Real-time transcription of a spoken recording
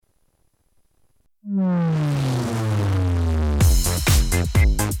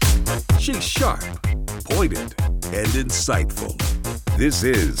sharp, pointed, and insightful. This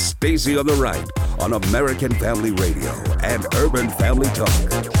is Stacy on the Right on American Family Radio and Urban Family Talk.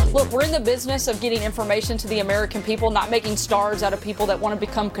 Look, we're in the business of getting information to the American people, not making stars out of people that want to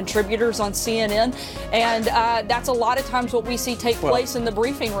become contributors on CNN. And that's a lot of times what we see take place in the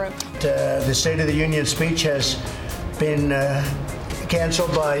briefing room. The State of the Union speech has been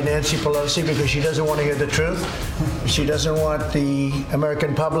canceled by Nancy Pelosi because she doesn't want to hear the truth. She doesn't want the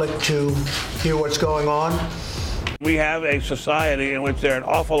American public to hear what's going on. We have a society in which there are an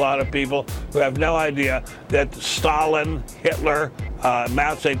awful lot of people who have no idea that Stalin, Hitler,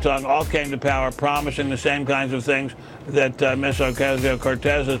 Mao Zedong all came to power promising the same kinds of things that Ms.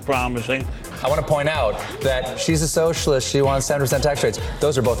 Ocasio-Cortez is promising. I want to point out that she's a socialist. She wants 7% tax rates.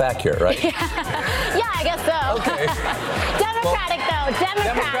 Those are both accurate, right? Yeah, I guess so. Okay. Democratic, though.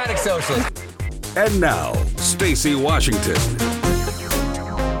 Democratic socialist. And now, Stacy Washington.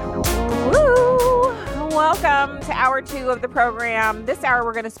 Welcome to hour 2 of the program. This hour,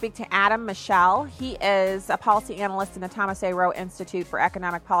 we're going to speak to Adam Michel. He is a policy analyst in the Thomas A. Rowe Institute for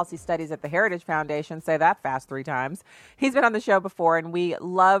Economic Policy Studies at the Heritage Foundation. Say that fast 3 times. He's been on the show before, and we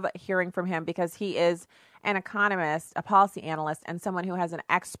love hearing from him because he is an economist, a policy analyst, and someone who has an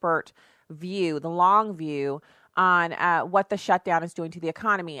expert view, the long view, on what the shutdown is doing to the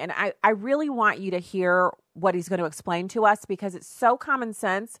economy. And I really want you to hear what he's going to explain to us because it's so common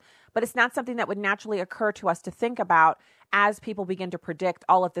sense, but it's not something that would naturally occur to us to think about as people begin to predict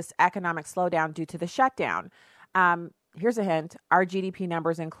all of this economic slowdown due to the shutdown. Here's a hint. Our GDP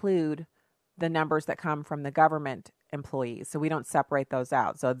numbers include the numbers that come from the government employees. So we don't separate those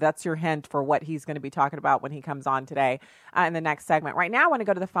out. So that's your hint for what he's going to be talking about when he comes on today in the next segment. Right now, I want to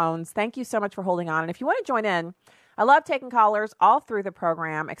go to the phones. Thank you so much for holding on. And if you want to join in, I love taking callers all through the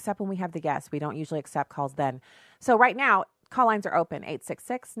program, except when we have the guests. We don't usually accept calls then. So right now, call lines are open,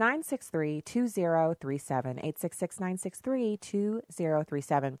 866-963-2037,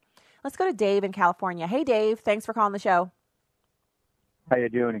 866-963-2037. Let's go to Dave in California. Hey, Dave, thanks for calling the show. How you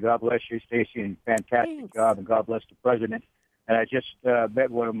doing? And God bless you, Stacy, and fantastic job, and God bless the president. And I just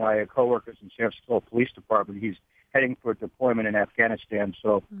met one of my coworkers in San Francisco Police Department. He's heading for deployment in Afghanistan,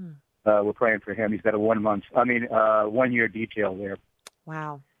 so we're praying for him. He's got a 1 year detail there.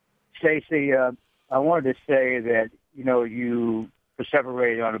 Wow. Stacy, I wanted to say that, you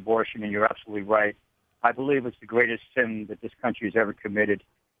perseverated on abortion, and you're absolutely right. I believe it's the greatest sin that this country has ever committed.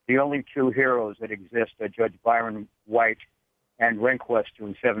 The only two heroes that exist are Judge Byron White and Rehnquist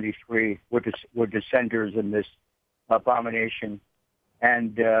in 1973 were dissenters in this abomination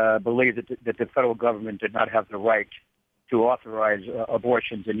and believed that the federal government did not have the right to authorize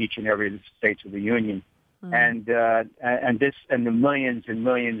abortions in each and every state of the union. And the millions and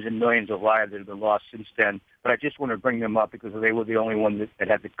millions and millions of lives that have been lost since then. But I just want to bring them up because they were the only ones that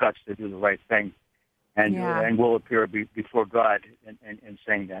had the guts to do the right thing and will appear before God in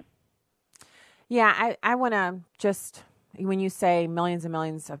saying that. Yeah, I want to just, when you say millions and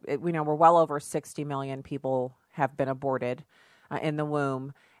millions, we're well over 60 million people have been aborted in the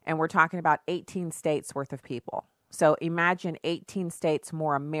womb, and we're talking about 18 states worth of people. So imagine 18 states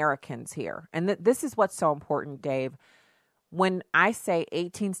more Americans here. And this is what's so important, Dave. When I say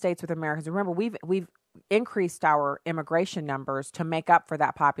 18 states with Americans, remember, we've increased our immigration numbers to make up for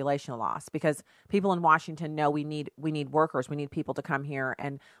that population loss because people in Washington know we need workers. We need people to come here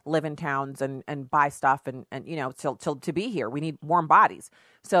and live in towns and buy stuff and to be here. We need warm bodies.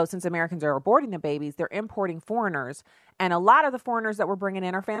 So since Americans are aborting the babies, they're importing foreigners. And a lot of the foreigners that we're bringing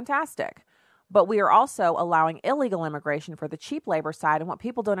in are fantastic. But we are also allowing illegal immigration for the cheap labor side. And what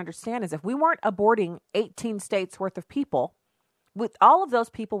people don't understand is if we weren't aborting 18 states worth of people, with all of those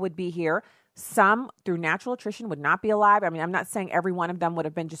people would be here. Some through natural attrition would not be alive. I mean, I'm not saying every one of them would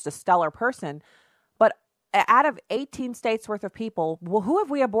have been just a stellar person, but out of 18 states worth of people, well, who have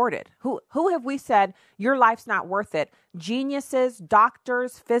we aborted? Who have we said, your life's not worth it? Geniuses,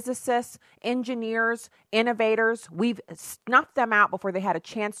 doctors, physicists, engineers, innovators. We've snuffed them out before they had a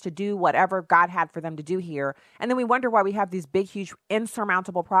chance to do whatever God had for them to do here. And then we wonder why we have these big, huge,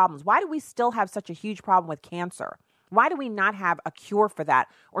 insurmountable problems. Why do we still have such a huge problem with cancer? Why do we not have a cure for that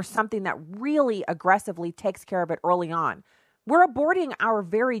or something that really aggressively takes care of it early on? We're aborting our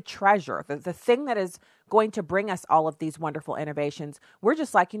very treasure, the thing that is going to bring us all of these wonderful innovations. We're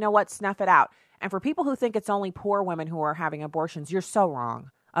just like, you know what, snuff it out. And for people who think it's only poor women who are having abortions, you're so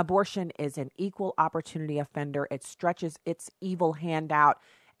wrong. Abortion is an equal opportunity offender. It stretches its evil hand out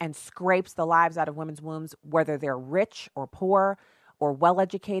and scrapes the lives out of women's wombs, whether they're rich or poor or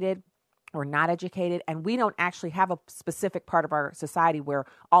well-educated or not educated. And we don't actually have a specific part of our society where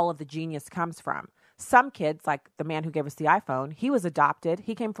all of the genius comes from. some kids, like the man who gave us the iPhone, he was adopted.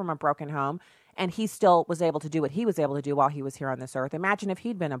 He came from a broken home, and he still was able to do what he was able to do while he was here on this earth. Imagine if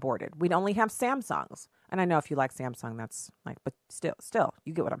he'd been aborted. We'd only have Samsungs. And I know if you like Samsung, that's like, but still,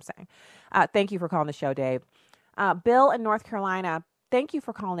 you get what I'm saying. Thank you for calling the show, Dave. Bill in North Carolina, thank you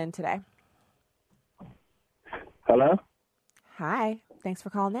for calling in today. Hello? Hi. Thanks for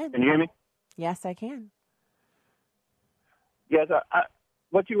calling in. Can you hear me? Yes, I can. Yes,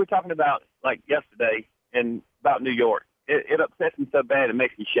 what you were talking about, like yesterday, and about New York, it upsets me so bad it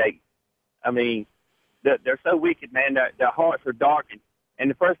makes me shake. I mean, they're so wicked, man. Their hearts are darkened. And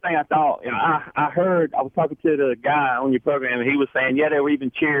the first thing I thought, I was talking to the guy on your program, and he was saying, yeah, they were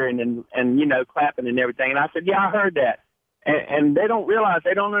even cheering and clapping and everything. And I said, yeah, I heard that. And they don't realize,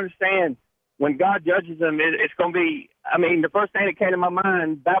 they don't understand when God judges them, it's going to be, I mean, the first thing that came to my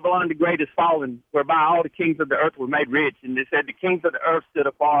mind, Babylon the Great is fallen, whereby all the kings of the earth were made rich. And they said the kings of the earth stood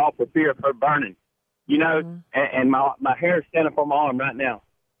afar off for fear of her burning. And my hair is standing up on my arm right now.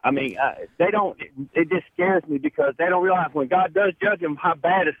 I mean, it just scares me because they don't realize when God does judge them, how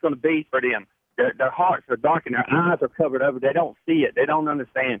bad it's going to be for them. Their hearts are darkened, their eyes are covered over. They don't see it. They don't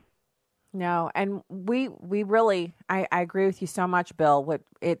understand. No, and we really, I agree with you so much, Bill.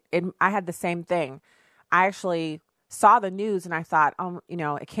 I had the same thing. I actually saw the news and I thought,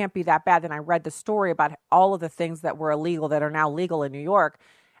 it can't be that bad. Then I read the story about all of the things that were illegal that are now legal in New York.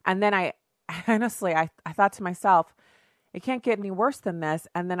 And then I thought to myself, it can't get any worse than this.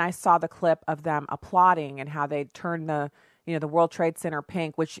 And then I saw the clip of them applauding and how they turned the World Trade Center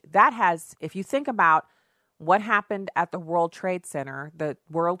pink, which that has, if you think about what happened at the World Trade Center, the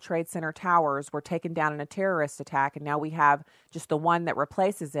World Trade Center towers were taken down in a terrorist attack. And now we have just the one that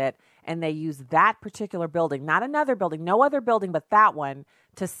replaces it. And they use that particular building, not another building, no other building, but that one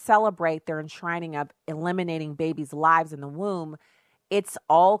to celebrate their enshrining of eliminating babies' lives in the womb. It's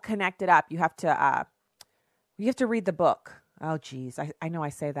all connected up. You have to read the book. Oh, geez. I know I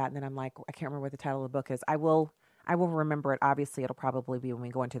say that, and then I'm like, I can't remember what the title of the book is. I will remember it. Obviously, it'll probably be when we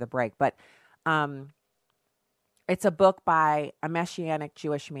go into the break. But it's a book by a Messianic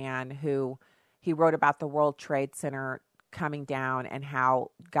Jewish man who he wrote about the World Trade Center coming down and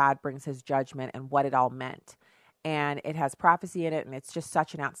how God brings his judgment and what it all meant. And it has prophecy in it, and it's just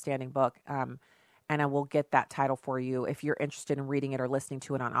such an outstanding book. And I will get that title for you if you're interested in reading it or listening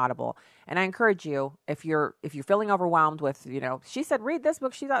to it on Audible. And I encourage you, if you're feeling overwhelmed with, she said, read this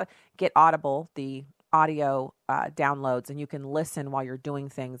book, get Audible, the audio downloads, and you can listen while you're doing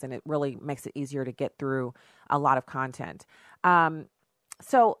things, and it really makes it easier to get through a lot of content.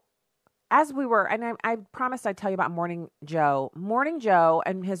 So as we were, and I promised I'd tell you about Morning Joe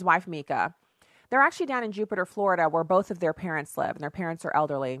and his wife, Mika. They're actually down in Jupiter, Florida, where both of their parents live, and their parents are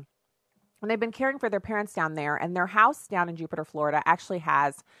elderly. And they've been caring for their parents down there, and their house down in Jupiter, Florida actually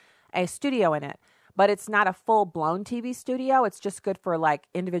has a studio in it, but it's not a full-blown TV studio. It's just good for like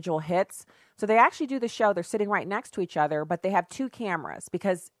individual hits. So they actually do the show. They're sitting right next to each other, but they have two cameras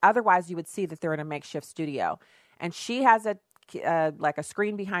because otherwise you would see that they're in a makeshift studio. And she has a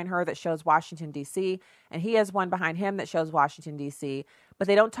screen behind her that shows Washington, D.C., and he has one behind him that shows Washington, D.C., but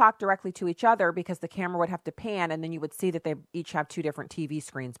they don't talk directly to each other because the camera would have to pan, and then you would see that they each have two different TV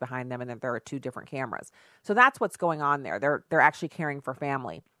screens behind them and that there are two different cameras. So that's what's going on there. They're actually caring for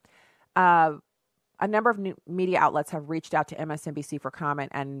family. A number of new media outlets have reached out to MSNBC for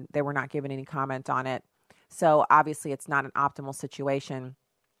comment, and they were not given any comment on it. So obviously it's not an optimal situation.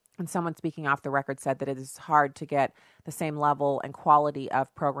 And someone speaking off the record said that it is hard to get the same level and quality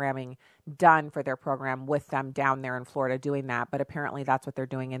of programming done for their program with them down there in Florida doing that. But apparently that's what they're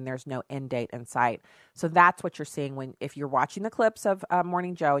doing, and there's no end date in sight. So that's what you're seeing if you're watching the clips of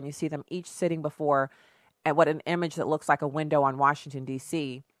Morning Joe and you see them each sitting before at what an image that looks like a window on Washington,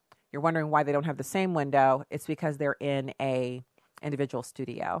 D.C. You're wondering why they don't have the same window. It's because they're in a individual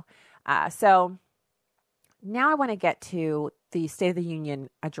studio. So now I want to get to the State of the Union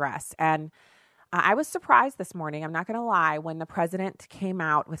address. And I was surprised this morning, I'm not going to lie, when the president came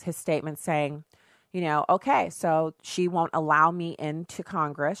out with his statement saying, okay, so she won't allow me into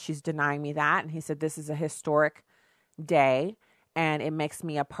Congress. She's denying me that. And he said, this is a historic day, and it makes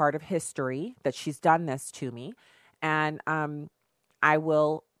me a part of history that she's done this to me. And I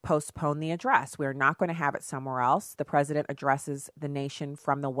will postpone the address. We're not going to have it somewhere else. The president addresses the nation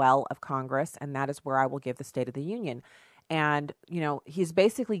from the well of Congress, and that is where I will give the State of the Union. And, he's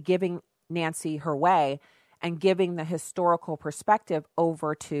basically giving Nancy her way and giving the historical perspective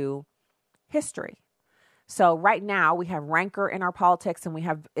over to history. So right now we have rancor in our politics,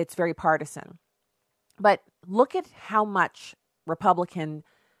 and it's very partisan. But look at how much Republican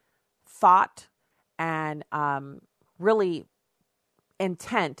thought and really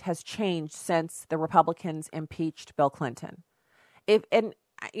intent has changed since the Republicans impeached Bill Clinton. If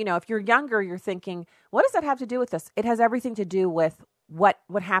you're younger, you're thinking, what does that have to do with this? It has everything to do with what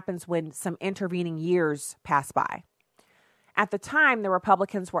happens when some intervening years pass by. At the time, the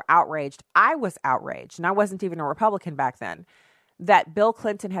Republicans were outraged. I was outraged, and I wasn't even a Republican back then, that Bill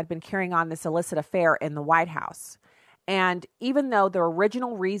Clinton had been carrying on this illicit affair in the White House. And even though the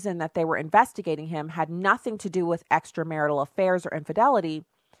original reason that they were investigating him had nothing to do with extramarital affairs or infidelity,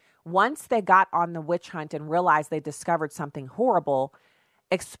 once they got on the witch hunt and realized they discovered something horrible,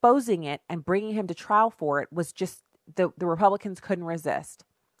 exposing it and bringing him to trial for it was just, the Republicans couldn't resist.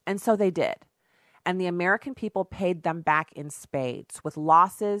 And so they did. And the American people paid them back in spades with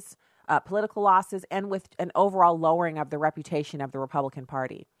losses, political losses, and with an overall lowering of the reputation of the Republican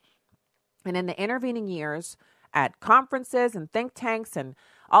Party. And in the intervening years, at conferences and think tanks and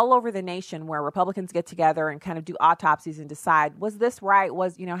all over the nation where Republicans get together and kind of do autopsies and decide, was this right?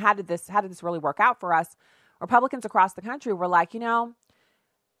 How did this really work out for us? Republicans across the country were like,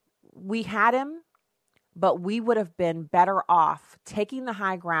 we had him, but we would have been better off taking the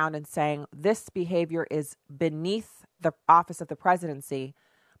high ground and saying this behavior is beneath the office of the presidency,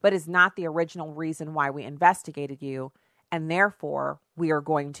 but is not the original reason why we investigated you, and therefore we are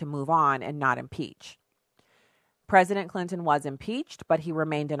going to move on and not impeach. President Clinton was impeached, but he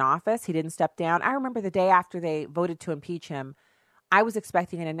remained in office. He didn't step down. I remember the day after they voted to impeach him, I was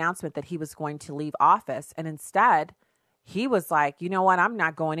expecting an announcement that he was going to leave office, and instead he was like, you know what, I'm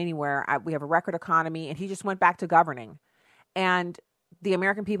not going anywhere. We have a record economy, and he just went back to governing. And the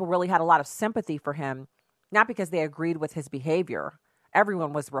American people really had a lot of sympathy for him, not because they agreed with his behavior.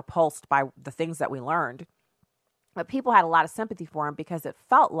 Everyone was repulsed by the things that we learned. But people had a lot of sympathy for him because it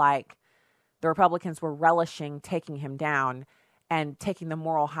felt like the Republicans were relishing taking him down and taking the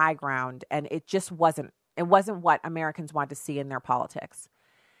moral high ground. And it just wasn't what Americans want to see in their politics.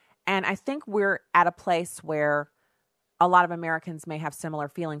 And I think we're at a place where a lot of Americans may have similar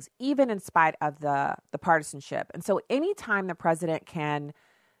feelings, even in spite of the partisanship. And so anytime the president can,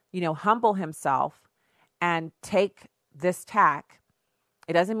 humble himself and take this tack,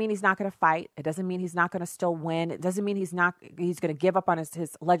 it doesn't mean he's not going to fight. It doesn't mean he's not going to still win. It doesn't mean he's going to give up on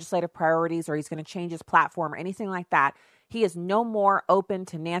his legislative priorities or he's going to change his platform or anything like that. He is no more open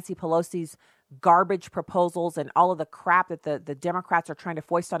to Nancy Pelosi's garbage proposals and all of the crap that the Democrats are trying to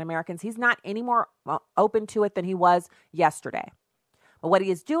foist on Americans. He's not any more open to it than he was yesterday. But what he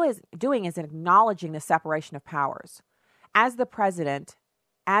is doing is acknowledging the separation of powers. As the president,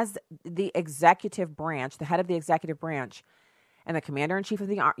 as the executive branch, the head of the executive branch, and the commander-in-chief of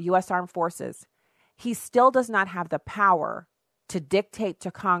the U.S. Armed Forces, he still does not have the power to dictate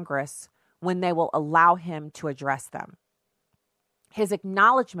to Congress when they will allow him to address them. His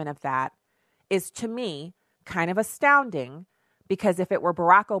acknowledgement of that is, to me, kind of astounding, because if it were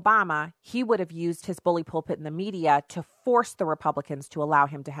Barack Obama, he would have used his bully pulpit in the media to force the Republicans to allow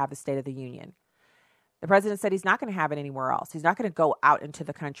him to have the State of the Union. The president said he's not going to have it anywhere else. He's not going to go out into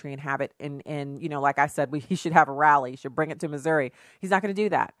the country and have it in like I said, he should have a rally. He should bring it to Missouri. He's not going to do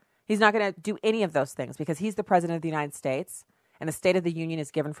that. He's not going to do any of those things because he's the president of the United States, and the State of the Union is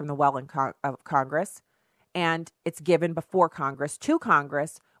given from the well of Congress, and it's given before Congress to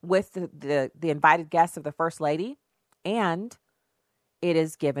Congress with the invited guests of the First Lady, and it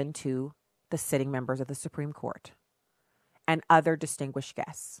is given to the sitting members of the Supreme Court and other distinguished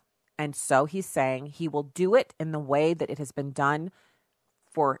guests. And so he's saying he will do it in the way that it has been done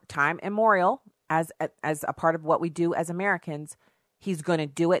for time immemorial as a part of what we do as Americans. He's going to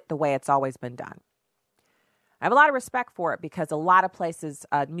do it the way it's always been done. I have a lot of respect for it because a lot of places,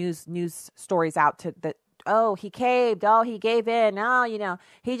 news stories out to that, oh, he caved, oh, he gave in, oh,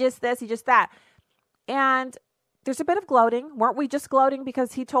 he just this, he just that. And there's a bit of gloating. Weren't we just gloating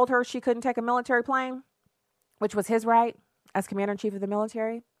because he told her she couldn't take a military plane, which was his right as commander-in-chief of the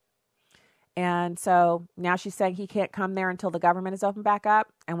military? And so now she's saying he can't come there until the government is open back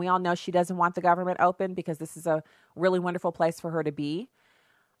up. And we all know she doesn't want the government open because this is a really wonderful place for her to be.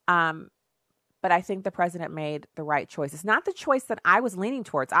 But I think the president made the right choice. It's not the choice that I was leaning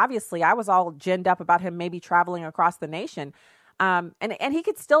towards. Obviously, I was all ginned up about him maybe traveling across the nation. And he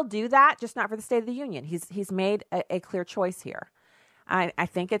could still do that, just not for the State of the Union. He's made a clear choice here. I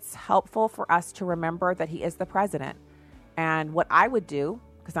think it's helpful for us to remember that he is the president. And what I would do,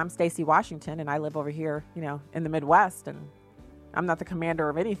 because I'm Stacey Washington and I live over here, in the Midwest, and I'm not the commander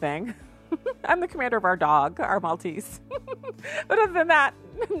of anything. I'm the commander of our dog, our Maltese. But other than that,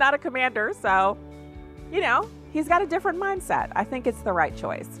 I'm not a commander. So, he's got a different mindset. I think it's the right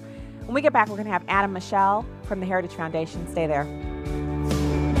choice. When we get back, we're going to have Adam Michelle from the Heritage Foundation. Stay there.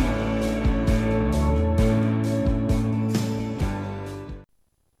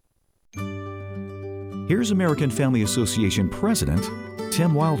 Here's American Family Association President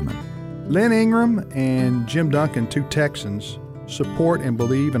Tim Wildman. Lynn Ingram and Jim Duncan, two Texans, support and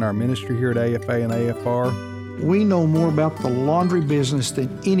believe in our ministry here at AFA and AFR. We know more about the laundry business than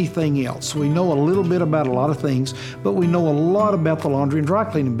anything else. We know a little bit about a lot of things, but we know a lot about the laundry and dry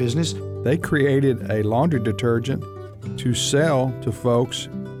cleaning business. They created a laundry detergent to sell to folks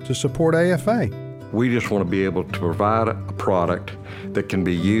to support AFA. We just want to be able to provide a product that can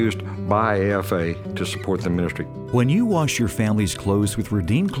be used by AFA to support the ministry. When you wash your family's clothes with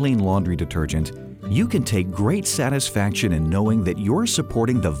Redeem Clean laundry detergent, you can take great satisfaction in knowing that you're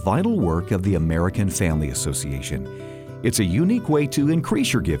supporting the vital work of the American Family Association. It's a unique way to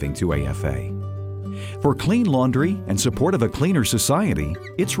increase your giving to AFA. For clean laundry and support of a cleaner society,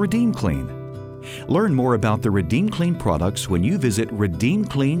 it's Redeem Clean. Learn more about the Redeem Clean products when you visit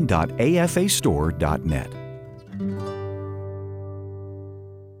redeemclean.afastore.net.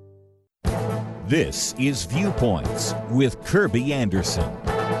 This is Viewpoints with Kirby Anderson.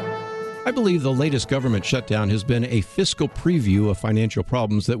 I believe the latest government shutdown has been a fiscal preview of financial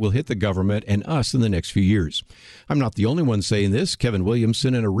problems that will hit the government and us in the next few years. I'm not the only one saying this. Kevin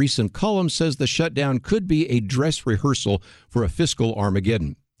Williamson, in a recent column, says the shutdown could be a dress rehearsal for a fiscal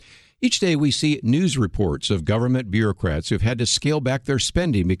Armageddon. Each day we see news reports of government bureaucrats who've had to scale back their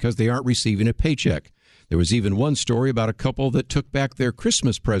spending because they aren't receiving a paycheck. There was even one story about a couple that took back their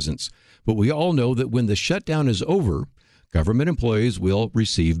Christmas presents. But we all know that when the shutdown is over, government employees will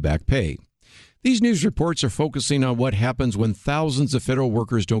receive back pay. These news reports are focusing on what happens when thousands of federal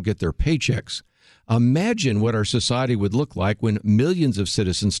workers don't get their paychecks. Imagine what our society would look like when millions of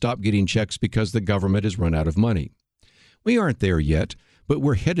citizens stop getting checks because the government has run out of money. We aren't there yet, but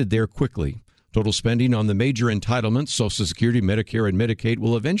we're headed there quickly. Total spending on the major entitlements, Social Security, Medicare, and Medicaid,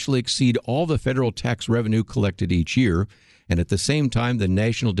 will eventually exceed all the federal tax revenue collected each year. And at the same time, the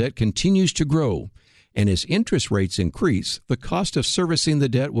national debt continues to grow. And as interest rates increase, the cost of servicing the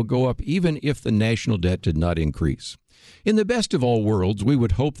debt will go up even if the national debt did not increase. In the best of all worlds, we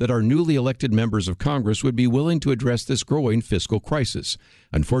would hope that our newly elected members of Congress would be willing to address this growing fiscal crisis.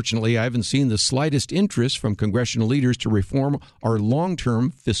 Unfortunately, I haven't seen the slightest interest from congressional leaders to reform our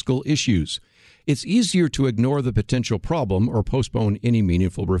long-term fiscal issues. It's easier to ignore the potential problem or postpone any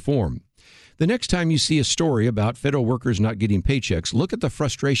meaningful reform. The next time you see a story about federal workers not getting paychecks, look at the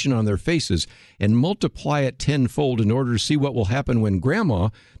frustration on their faces and multiply it tenfold in order to see what will happen when grandma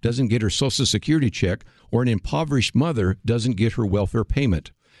doesn't get her Social Security check or an impoverished mother doesn't get her welfare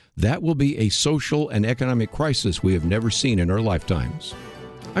payment. That will be a social and economic crisis we have never seen in our lifetimes.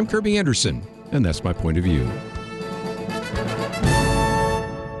 I'm Kirby Anderson, and that's my point of view.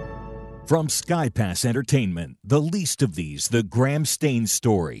 From SkyPass Entertainment, The Least of These, The Graham Staines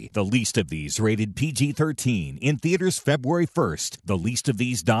Story. The Least of These, rated PG-13, in theaters February 1st.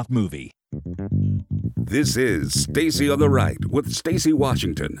 TheLeastOfThese.movie. This is Stacy on the Right with Stacy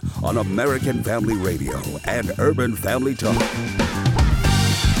Washington on American Family Radio and Urban Family Talk.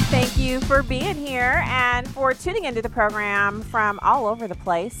 Thank you for being here and for tuning into the program from all over the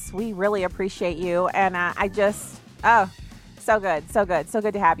place. We really appreciate you. And so good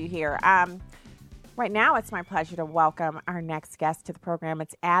to have you here. Right now, it's my pleasure to welcome our next guest to the program.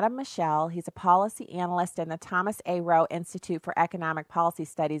 It's Adam Michel. He's a policy analyst in the Thomas A. Rowe Institute for Economic Policy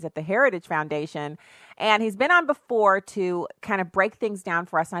Studies at the Heritage Foundation. And he's been on before to kind of break things down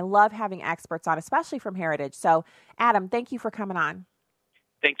for us. And I love having experts on, especially from Heritage. So, Adam, thank you for coming on.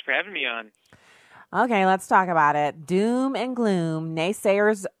 Thanks for having me on. Okay, let's talk about it. Doom and gloom.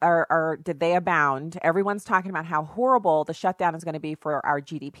 Naysayers did they abound? Everyone's talking about how horrible the shutdown is going to be for our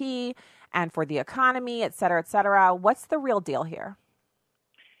GDP and for the economy, et cetera, et cetera. What's the real deal here?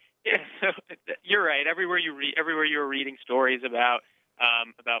 Yeah, so you're right. Everywhere you're reading stories about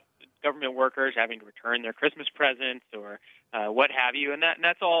government workers having to return their Christmas presents or what have you, and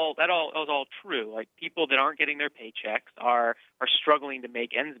that's all true. Like, people that aren't getting their paychecks are struggling to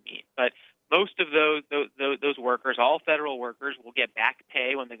make ends meet, but most of those workers, all federal workers, will get back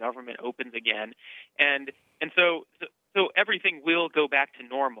pay when the government opens again, and so everything will go back to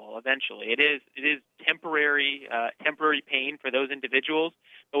normal eventually. It is temporary pain for those individuals,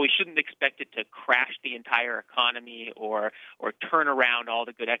 but we shouldn't expect it to crash the entire economy or turn around all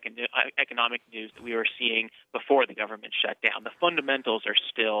the good economic news that we were seeing before the government shut down. The fundamentals are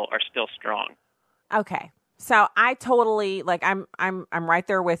still strong. Okay. So I totally, I'm right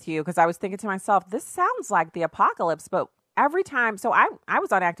there with you, because I was thinking to myself, this sounds like the apocalypse, but every time, so I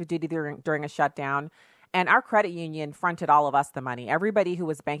was on active duty during a shutdown, And our credit union fronted all of us the money. Everybody who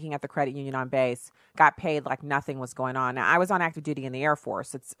was banking at the credit union on base got paid like nothing was going on. Now, I was on active duty in the Air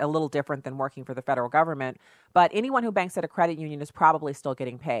Force. It's a little different than working for the federal government. But anyone who banks at a credit union is probably still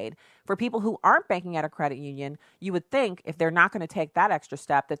getting paid. For people who aren't banking at a credit union, you would think if they're not going to take that extra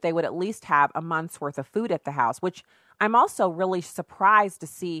step, that they would at least have a month's worth of food at the house, which I'm also really surprised to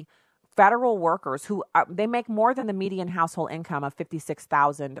see federal workers who they make more than the median household income of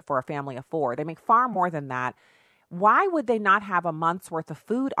 $56,000 for a family of four. They make far more than that. Why would they not have a month's worth of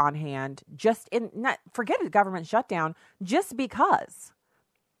food on hand? Forget a government shutdown, just because.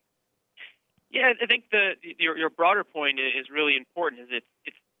 Yeah, I think your broader point is really important. Is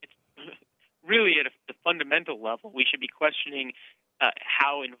it's really at the fundamental level, we should be questioning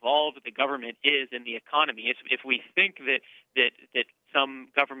how involved the government is in the economy. If we think that some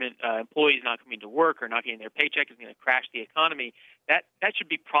government employees not coming to work or not getting their paycheck is going to crash the economy, that should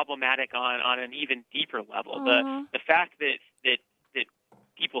be problematic on an even deeper level. Mm-hmm. The fact that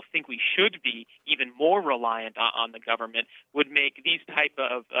people think we should be even more reliant on the government would make these type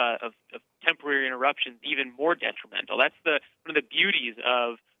of temporary interruptions even more detrimental. That's one of the beauties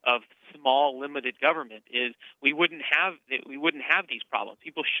of small, limited government is we wouldn't have these problems.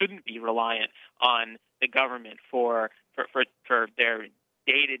 People shouldn't be reliant on the government for their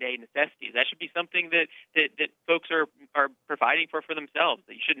day-to-day necessities. That should be something that folks are providing for themselves.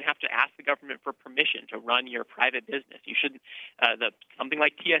 That you shouldn't have to ask the government for permission to run your private business. You shouldn't. Something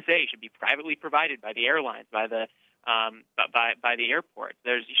like TSA should be privately provided by the airlines, by the airports.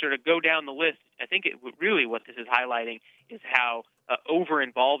 You sort of go down the list. I think really what this is highlighting is how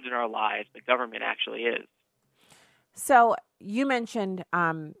over-involved in our lives the government actually is. So you mentioned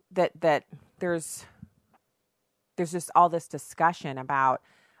that there's just all this discussion about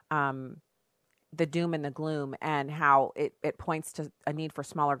the doom and the gloom and how it points to a need for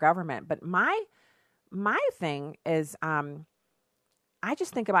smaller government. But my thing is I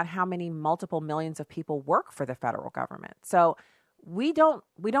just think about how many multiple millions of people work for the federal government. So we don't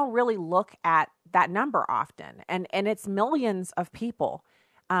really look at that number often. And it's millions of people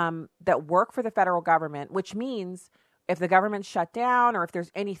that work for the federal government, which means if the government's shut down or if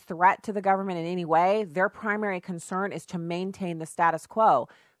there's any threat to the government in any way, their primary concern is to maintain the status quo.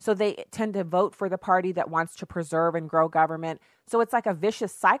 So they tend to vote for the party that wants to preserve and grow government. So it's like a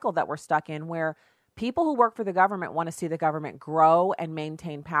vicious cycle that we're stuck in where people who work for the government want to see the government grow and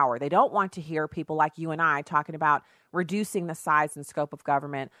maintain power. They don't want to hear people like you and I talking about reducing the size and scope of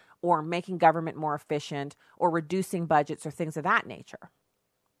government or making government more efficient or reducing budgets or things of that nature.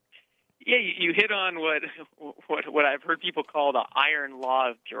 Yeah, you hit on what I've heard people call the iron law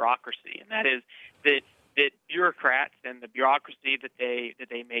of bureaucracy, and that is that bureaucrats and the bureaucracy that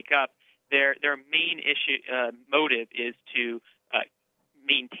they make up, their main motive is to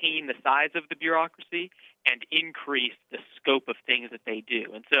maintain the size of the bureaucracy and increase the scope of things that they do.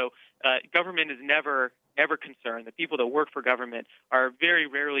 And so government is never concerned. The people that work for government are very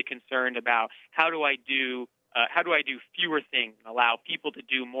rarely concerned about how do I do fewer things and allow people to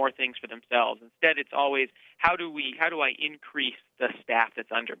do more things for themselves. Instead, it's always how do I increase the staff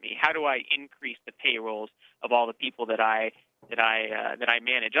that's under me? How do I increase the payrolls of all the people that I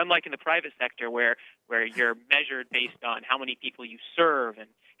manage? Unlike in the private sector, where you're measured based on how many people you serve and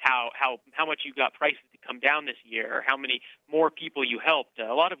how much you got prices to come down this year, or how many more people you helped.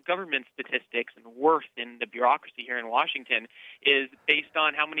 A lot of government statistics and worth in the bureaucracy here in Washington is based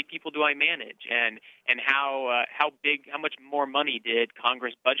on how many people do I manage and how much more money did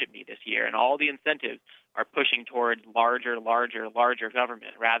Congress budget me this year, and all the incentives are pushing towards larger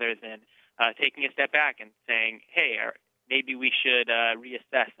government rather than taking a step back and saying, hey, maybe we should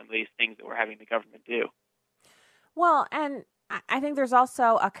reassess some of these things that we're having the government do. Well, and I think there's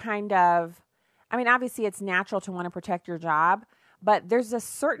also a kind of, obviously it's natural to want to protect your job, but there's a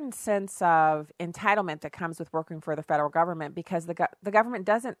certain sense of entitlement that comes with working for the federal government because the government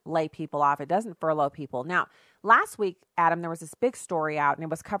doesn't lay people off. It doesn't furlough people. Now, last week, Adam, there was this big story out, and it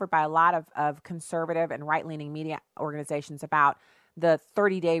was covered by a lot of conservative and right-leaning media organizations about the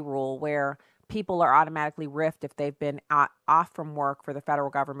 30-day rule where people are automatically RIF'd if they've been off from work for the federal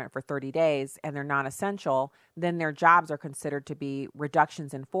government for 30 days and they're non-essential, then their jobs are considered to be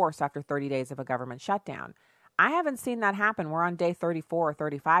reductions in force after 30 days of a government shutdown. I haven't seen that happen. We're on day 34 or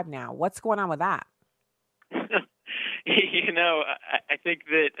 35 now. What's going on with that? I think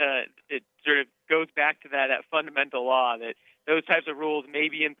that it sort of goes back to that fundamental law that those types of rules may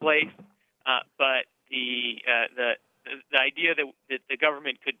be in place, but the idea that the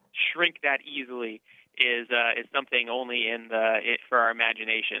government could shrink that easily is something only for our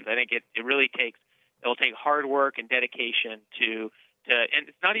imaginations. I think it'll take hard work and dedication to and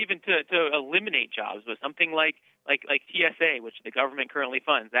it's not even to eliminate jobs, but something like TSA, which the government currently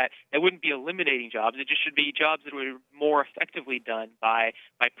funds, that wouldn't be eliminating jobs. It just should be jobs that were more effectively done by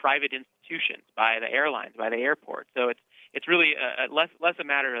private institutions, by the airlines, by the airports. So it's really less a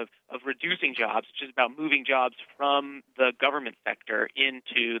matter of reducing jobs. It's just about moving jobs from the government sector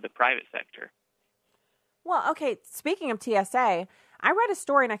into the private sector. Well, okay, speaking of TSA, I read a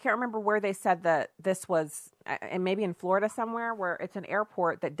story, and I can't remember where they said that this was, and maybe in Florida somewhere, where it's an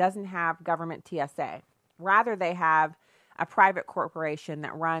airport that doesn't have government TSA. Rather, they have a private corporation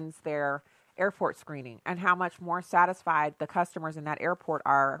that runs their airport screening, and how much more satisfied the customers in that airport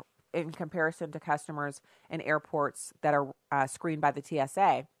are in comparison to customers in airports that are screened by the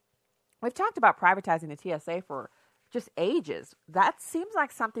TSA. We've talked about privatizing the TSA for just ages. That seems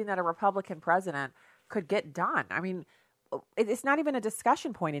like something that a Republican president could get done. I mean, it's not even a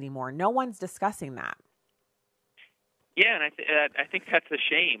discussion point anymore. No one's discussing that. Yeah, and I think that's a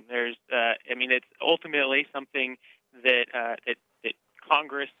shame. There's, it's ultimately something that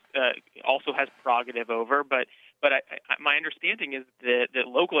Congress also has prerogative over, but my understanding is that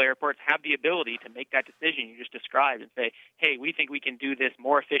local airports have the ability to make that decision you just described and say, hey, we think we can do this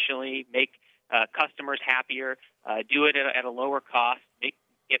more efficiently, make customers happier, do it at a lower cost,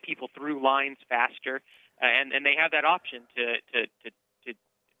 get people through lines faster, and they have that option to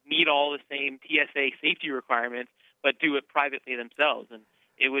meet all the same TSA safety requirements, but do it privately themselves. And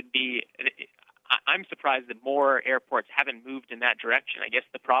it would be, I'm surprised that more airports haven't moved in that direction. I guess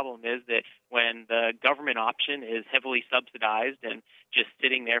the problem is that when the government option is heavily subsidized and just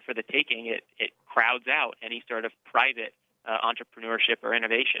sitting there for the taking, it crowds out any sort of private entrepreneurship or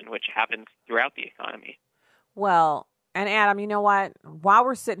innovation, which happens throughout the economy. Well, and Adam, you know what? While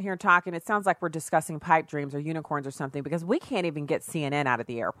we're sitting here talking, it sounds like we're discussing pipe dreams or unicorns or something, because we can't even get CNN out of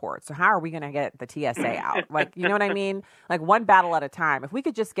the airport. So how are we going to get the TSA out? Like, you know what I mean? Like one battle at a time. If we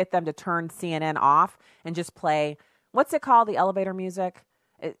could just get them to turn CNN off and just play, what's it called? The elevator music?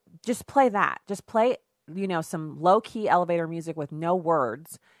 Just play that. Just play, some low-key elevator music with no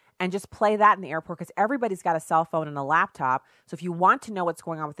words, and just play that in the airport, because everybody's got a cell phone and a laptop. So if you want to know what's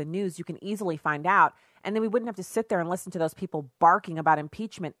going on with the news, you can easily find out. And then we wouldn't have to sit there and listen to those people barking about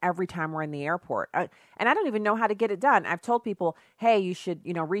impeachment every time we're in the airport. And I don't even know how to get it done. I've told people, hey, you should,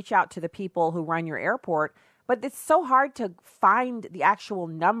 reach out to the people who run your airport. But it's so hard to find the actual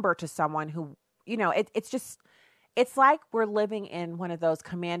number to someone who, it's like we're living in one of those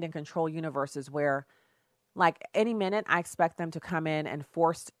command and control universes where, like, any minute I expect them to come in and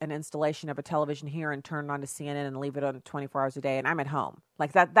force an installation of a television here and turn it on to CNN and leave it on 24 hours a day, and I'm at home.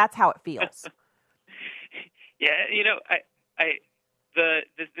 Like that's how it feels. Yeah,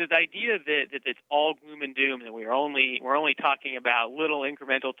 the idea that it's all gloom and doom, that we're only talking about little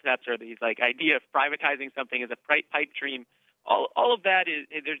incremental steps, or these idea of privatizing something as a pipe dream. All of that is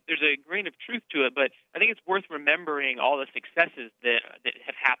there's a grain of truth to it, but I think it's worth remembering all the successes that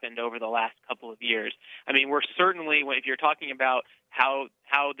have happened over the last couple of years. I mean, we're certainly, if you're talking about how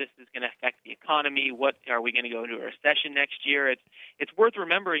this is going to affect the economy, what are we going to go into a recession next year? It's worth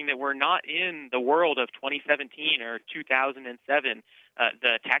remembering that we're not in the world of 2017 or 2007.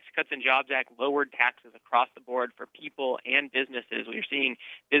 The Tax Cuts and Jobs Act lowered taxes across the board for people and businesses. We're seeing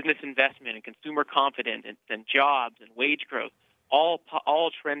business investment and consumer confidence and jobs and wage growth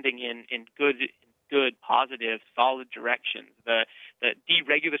all trending in good, positive, solid directions. The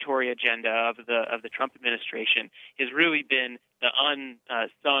deregulatory agenda of the Trump administration has really been the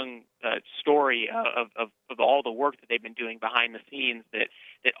unsung story of all the work that they've been doing behind the scenes. That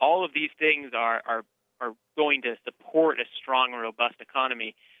all of these things are going to support a strong and robust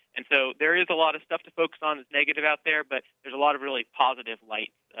economy. And so there is a lot of stuff to focus on that's negative out there, but there's a lot of really positive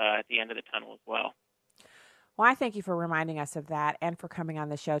lights at the end of the tunnel as well. Well, I thank you for reminding us of that and for coming on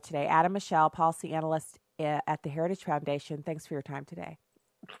the show today. Adam Michel, policy analyst at the Heritage Foundation. Thanks for your time today.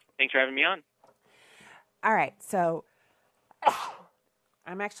 Thanks for having me on. All right. So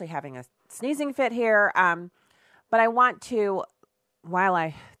I'm actually having a sneezing fit here, but I want to, while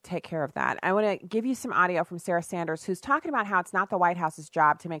I take care of that, I want to give you some audio from Sarah Sanders, who's talking about how it's not the White House's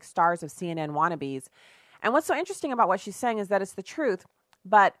job to make stars of CNN wannabes. And what's so interesting about what she's saying is that it's the truth,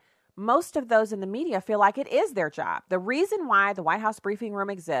 but most of those in the media feel like it is their job. The reason why the White House briefing room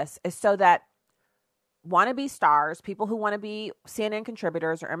exists is so that wannabe stars, people who want to be CNN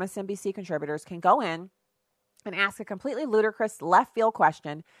contributors or MSNBC contributors, can go in and ask a completely ludicrous left field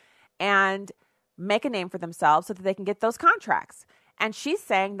question and make a name for themselves so that they can get those contracts. And she's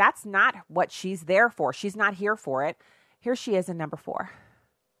saying that's not what she's there for. She's not here for it. Here she is in number 4.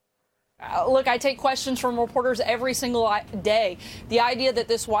 Look, I take questions from reporters every single day. The idea that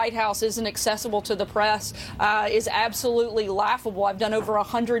this White House isn't accessible to the press is absolutely laughable. I've done over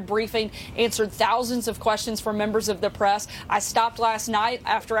 100 briefings, answered thousands of questions from members of the press. I stopped last night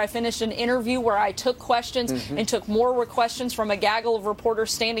after I finished an interview where I took questions and took more questions from a gaggle of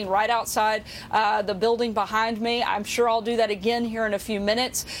reporters standing right outside the building behind me. I'm sure I'll do that again here in a few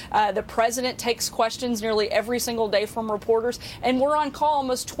minutes. The president takes questions nearly every single day from reporters, and we're on call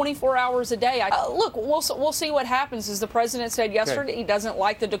almost 24 hours a day. Look, we'll see what happens. As the president said yesterday, he doesn't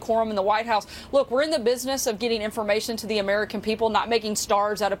like the decorum in the White House. Look, we're in the business of getting information to the American people, not making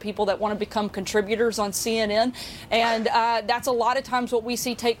stars out of people that want to become contributors on CNN. And that's a lot of times what we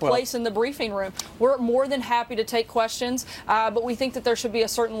see take place in the briefing room. We're more than happy to take questions, but we think that there should be a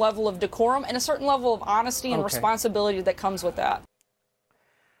certain level of decorum and a certain level of honesty and responsibility that comes with that.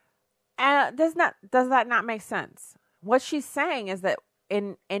 Does that not make sense? What she's saying is that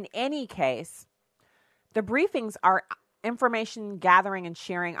in any case, the briefings are information gathering and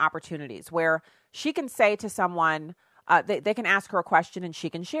sharing opportunities where she can say to someone, they can ask her a question and she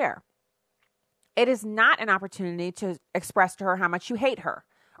can share. It is not an opportunity to express to her how much you hate her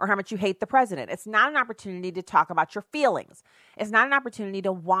or how much you hate the president. It's not an opportunity to talk about your feelings. It's not an opportunity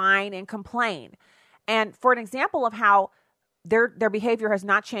to whine and complain. And for an example of how their behavior has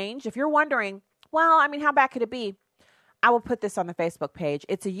not changed, if you're wondering, well, I mean, how bad could it be? I will put this on the Facebook page.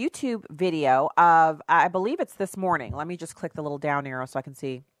 It's a YouTube video of, I believe it's this morning. Let me just click the little down arrow so I can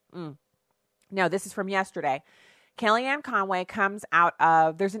see. No, this is from yesterday. Kellyanne Conway comes out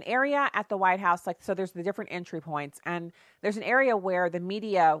of, there's an area at the White House, so there's the different entry points, and there's an area where the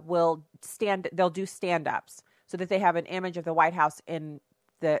media will they'll do stand-ups so that they have an image of the White House in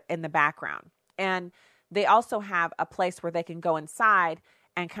the background. And they also have a place where they can go inside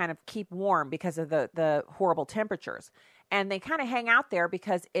and kind of keep warm because of the horrible temperatures. And they kind of hang out there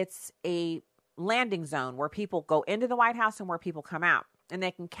because it's a landing zone where people go into the White House and where people come out. And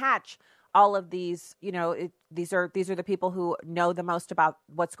they can catch all of these, these are the people who know the most about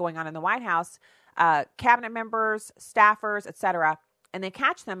what's going on in the White House, cabinet members, staffers, etc. And they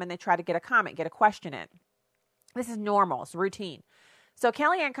catch them and they try to get a comment, get a question in. This is normal. It's routine. So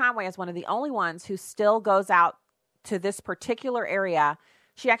Kellyanne Conway is one of the only ones who still goes out to this particular area.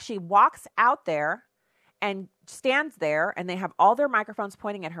 She actually walks out there and stands there, and they have all their microphones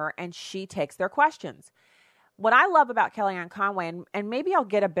pointing at her, and she takes their questions. What I love about Kellyanne Conway, and maybe I'll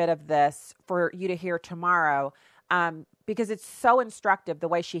get a bit of this for you to hear tomorrow, because it's so instructive the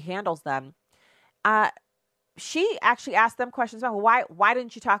way she handles them. She actually asked them questions about why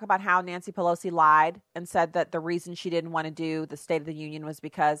didn't you talk about how Nancy Pelosi lied and said that the reason she didn't want to do the State of the Union was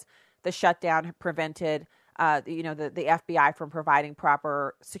because the shutdown prevented the FBI from providing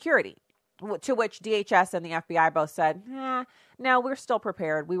proper security, to which DHS and the FBI both said, no, we're still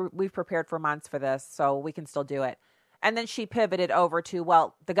prepared. We've prepared for months for this, so we can still do it. And then she pivoted over to,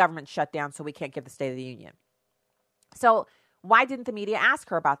 well, the government shut down, so we can't give the State of the Union. So why didn't the media ask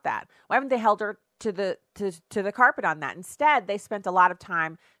her about that? Why haven't they held her to the carpet on that? Instead, they spent a lot of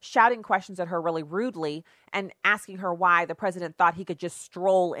time shouting questions at her really rudely and asking her why the president thought he could just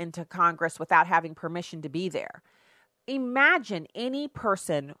stroll into Congress without having permission to be there. Imagine any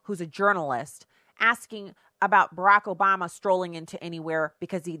person who's a journalist asking about Barack Obama strolling into anywhere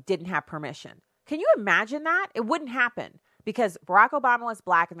because he didn't have permission. Can you imagine that? It wouldn't happen because Barack Obama was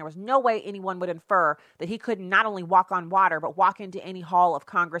black and there was no way anyone would infer that he could not only walk on water, but walk into any hall of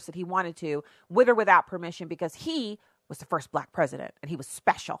Congress that he wanted to, with or without permission, because he was the first black president and he was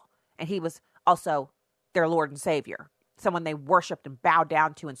special. And he was also their Lord and Savior, someone they worshiped and bowed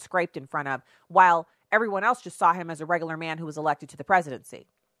down to and scraped in front of, while everyone else just saw him as a regular man who was elected to the presidency.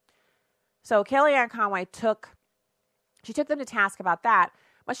 So Kellyanne Conway took them to task about that.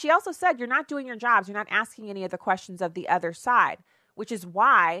 But she also said, you're not doing your jobs. You're not asking any of the questions of the other side, which is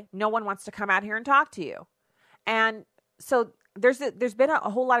why no one wants to come out here and talk to you. And so there's been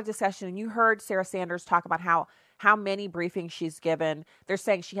a whole lot of discussion. And you heard Sarah Sanders talk about how many briefings she's given. They're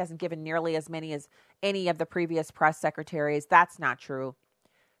saying she hasn't given nearly as many as any of the previous press secretaries. That's not true.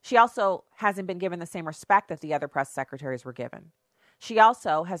 She also hasn't been given the same respect that the other press secretaries were given. She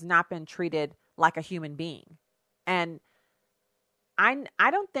also has not been treated like a human being. And I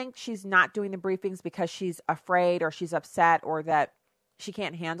don't think she's not doing the briefings because she's afraid or she's upset or that she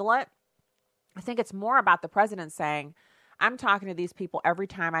can't handle it. I think it's more about the president saying, I'm talking to these people every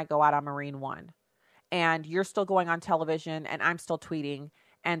time I go out on Marine One. And you're still going on television and I'm still tweeting.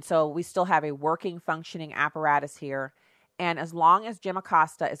 And so we still have a working, functioning apparatus here. And as long as Jim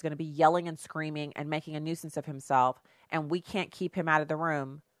Acosta is going to be yelling and screaming and making a nuisance of himself and we can't keep him out of the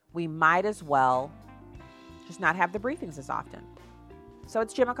room, we might as well just not have the briefings as often. So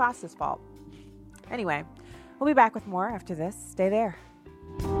it's Jim Acosta's fault. Anyway, we'll be back with more after this. Stay there.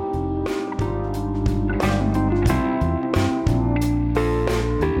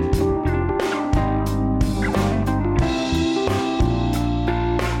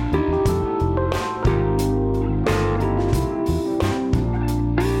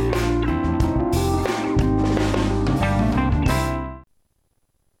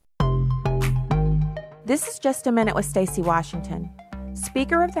 This is Just a Minute with Stacey Washington.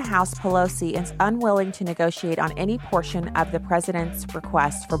 Speaker of the House Pelosi is unwilling to negotiate on any portion of the president's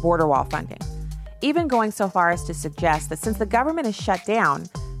request for border wall funding, even going so far as to suggest that since the government is shut down,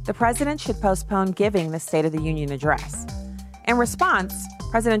 the president should postpone giving the State of the Union address. In response,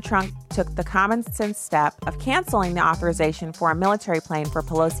 President Trump took the common sense step of canceling the authorization for a military plane for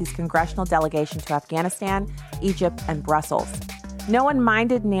Pelosi's congressional delegation to Afghanistan, Egypt, and Brussels. No one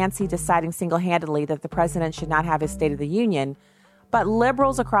minded Nancy deciding single-handedly that the president should not have his State of the Union, but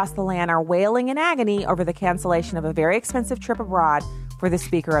liberals across the land are wailing in agony over the cancellation of a very expensive trip abroad for the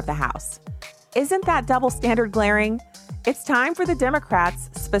Speaker of the House. Isn't that double standard glaring? It's time for the Democrats,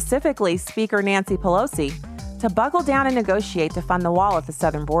 specifically Speaker Nancy Pelosi, to buckle down and negotiate to fund the wall at the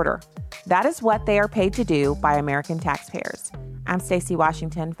southern border. That is what they are paid to do by American taxpayers. I'm Stacey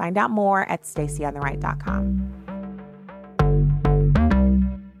Washington. Find out more at StaceyOnTheRight.com.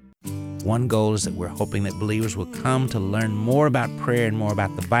 One goal is that we're hoping that believers will come to learn more about prayer and more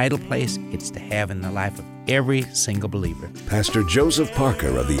about the vital place it's to have in the life of every single believer. Pastor Joseph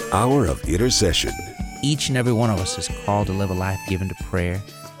Parker of the Hour of Intercession. Each and every one of us is called to live a life given to prayer.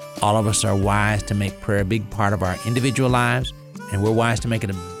 All of us are wise to make prayer a big part of our individual lives, and we're wise to make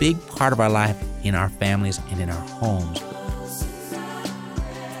it a big part of our life in our families and in our homes.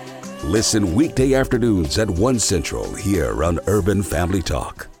 Listen weekday afternoons at 1 Central here on Urban Family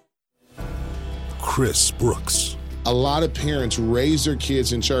Talk. Chris Brooks. A lot of parents raised their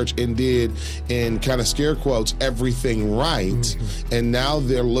kids in church and did, in kind of scare quotes, everything right. Mm-hmm. And now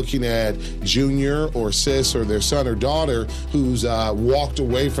they're looking at junior or sis or their son or daughter who's walked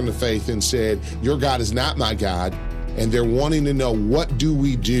away from the faith and said, your God is not my God. And they're wanting to know, what do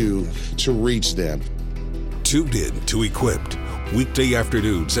we do to reach them? Tuned in to Equipped, weekday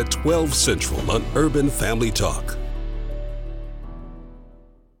afternoons at 12 Central on Urban Family Talk.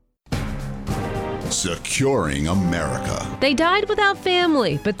 Securing America. They died without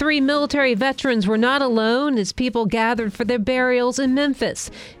family, but 3 military veterans were not alone as people gathered for their burials in Memphis.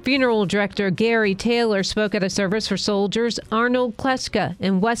 Funeral director Gary Taylor spoke at a service for soldiers Arnold Kleschka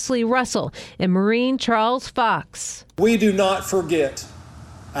and Wesley Russell and Marine Charles Fox. We do not forget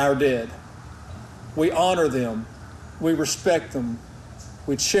our dead. We honor them. We respect them.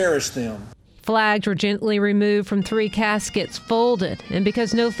 We cherish them. Flags were gently removed from 3 caskets, folded, and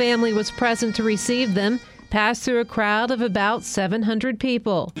because no family was present to receive them, passed through a crowd of about 700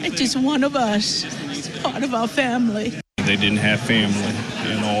 people. It's just one of us, part of our family. They didn't have family,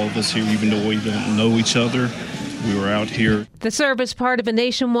 and all of us here, even though we don't know each other, we were out here. The service part of a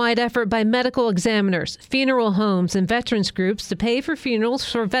nationwide effort by medical examiners, funeral homes, and veterans groups to pay for funerals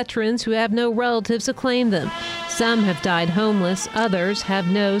for veterans who have no relatives to claim them. Some have died homeless, others have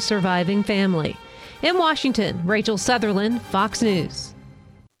no surviving family. In Washington, Rachel Sutherland, Fox News.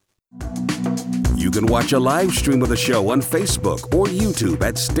 You can watch a live stream of the show on Facebook or YouTube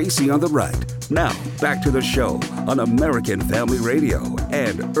at Stacey on the Right. Now, back to the show on American Family Radio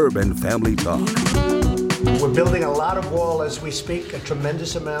and Urban Family Talk. We're building a lot of wall as we speak, a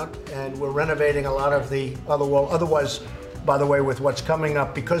tremendous amount, and we're renovating a lot of the other wall. Otherwise, by the way, with what's coming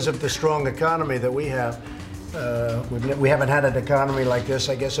up, because of the strong economy that we have, we haven't had an economy like this,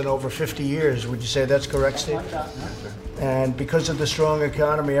 I guess, in over 50 years. Would you say that's correct, Steve? And because of the strong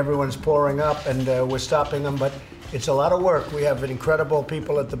economy, everyone's pouring up, and we're stopping them, but it's a lot of work. We have incredible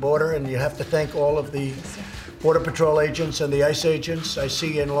people at the border, and you have to thank all of the Border Patrol agents and the ICE agents. I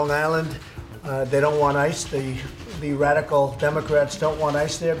see in Long Island, they don't want ICE. The radical Democrats don't want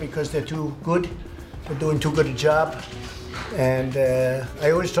ICE there because they're too good. They're doing too good a job. And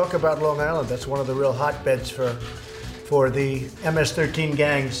I always talk about Long Island. That's one of the real hotbeds for the MS-13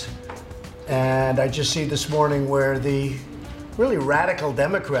 gangs. And I just see this morning where the really radical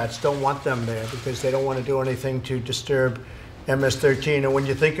Democrats don't want them there because they don't want to do anything to disturb MS-13. And when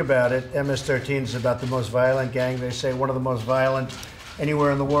you think about it, MS-13 is about the most violent gang. They say one of the most violent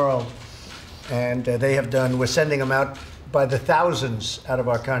anywhere in the world. And we're sending them out by the thousands out of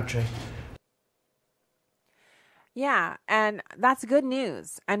our country. Yeah, and that's good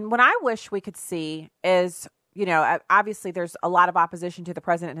news. And what I wish we could see is, obviously there's a lot of opposition to the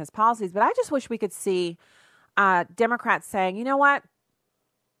president and his policies, but I just wish we could see Democrats saying, you know what?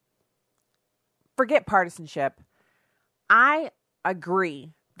 Forget partisanship. I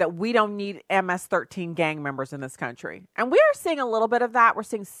agree that we don't need MS-13 gang members in this country. And we are seeing a little bit of that. We're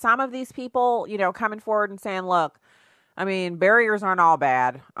seeing some of these people, coming forward and saying, look, I mean, barriers aren't all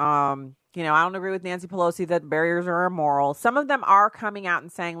bad. I don't agree with Nancy Pelosi that barriers are immoral. Some of them are coming out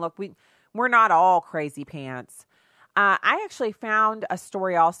and saying, look, we're not all crazy pants. I actually found a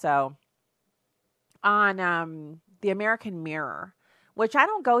story also on the American Mirror, which I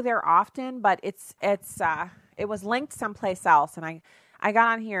don't go there often, but it was linked someplace else. And I got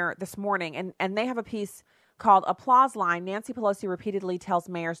on here this morning, and they have a piece called Applause Line. Nancy Pelosi repeatedly tells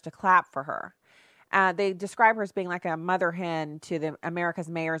mayors to clap for her. They describe her as being like a mother hen to the America's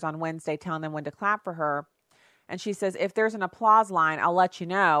mayors on Wednesday, telling them when to clap for her. And she says, if there's an applause line, I'll let you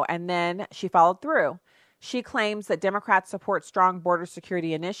know. And then she followed through. She claims that Democrats support strong border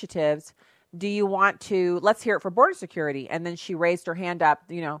security initiatives. Do you want to, let's hear it for border security. And then she raised her hand up,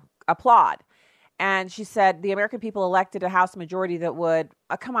 applaud. And she said, the American people elected a House majority that would,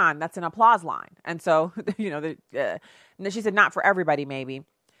 come on, that's an applause line. And so, she said, not for everybody, maybe.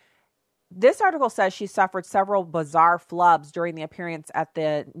 This article says she suffered several bizarre flubs during the appearance at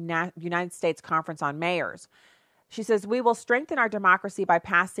the United States Conference on Mayors. She says, we will strengthen our democracy by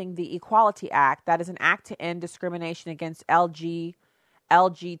passing the Equality Act. That is an act to end discrimination against LGTB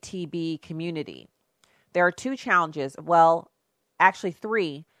community. There are two challenges, well, actually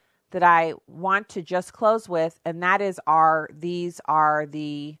three, that I want to just close with, and that is here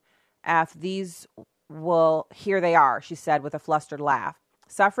they are, she said with a flustered laugh.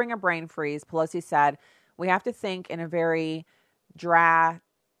 Suffering a brain freeze, Pelosi said, we have to think in a very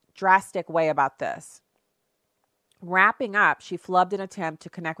drastic way about this. Wrapping up, she flubbed an attempt to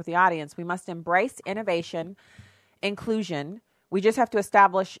connect with the audience. We must embrace innovation, inclusion. We just have to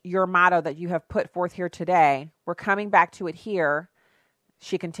establish your motto that you have put forth here today. We're coming back to it here.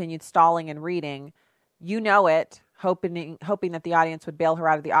 She continued, stalling and reading. You know it, hoping that the audience would bail her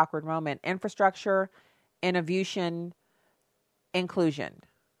out of the awkward moment. Infrastructure, innovation, inclusion.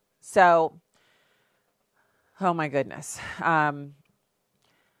 So, oh my goodness.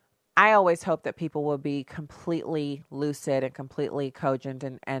 I always hope that people will be completely lucid and completely cogent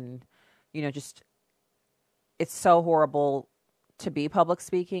and just, it's so horrible to be public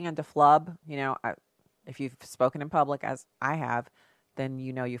speaking and to flub. If you've spoken in public, as I have, then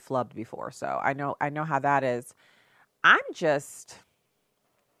you flubbed before. So I know how that is. I'm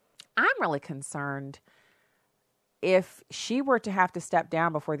really concerned if she were to have to step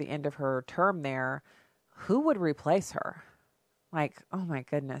down before the end of her term there, who would replace her? Like, oh my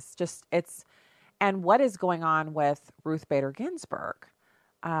goodness, and what is going on with Ruth Bader Ginsburg?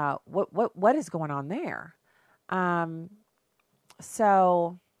 What is going on there?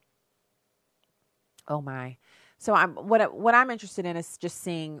 So, oh my. So what I'm interested in is just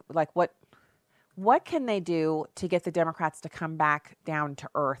seeing like what can they do to get the Democrats to come back down to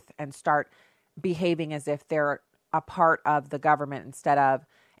earth and start behaving as if they're a part of the government instead of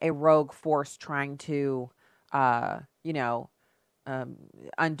a rogue force trying to,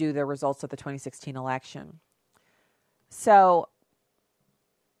 undo the results of the 2016 election. So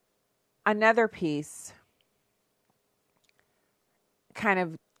another piece kind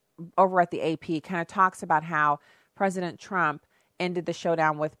of over at the AP kind of talks about how President Trump ended the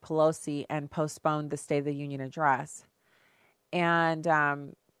showdown with Pelosi and postponed the State of the Union address. And,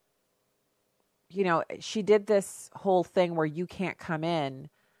 she did this whole thing where you can't come in.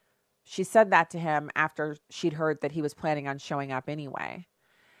 She said that to him after she'd heard that he was planning on showing up anyway.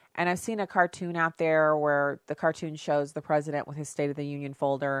 And I've seen a cartoon out there where the cartoon shows the president with his State of the Union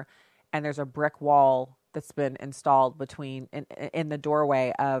folder, and there's a brick wall that's been installed in the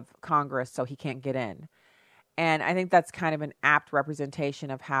doorway of Congress so he can't get in. And I think that's kind of an apt representation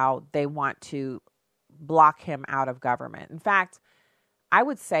of how they want to block him out of government. In fact, I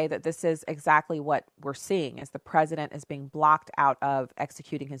would say that this is exactly what we're seeing, is the president is being blocked out of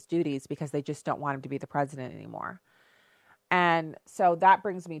executing his duties because they just don't want him to be the president anymore. And so that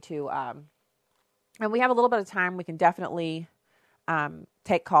brings me to, and we have a little bit of time. We can definitely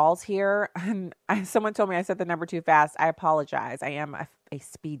take calls here. And someone told me I said the number too fast. I apologize. I am a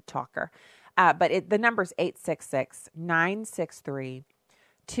speed talker. But the number is 866-963-2037,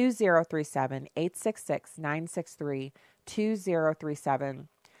 866-963-2037.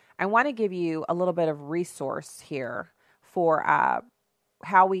 I want to give you a little bit of resource here for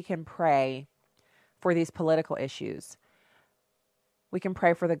how we can pray for these political issues. We can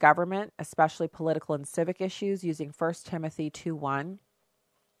pray for the government, especially political and civic issues, using 1 Timothy 2:1.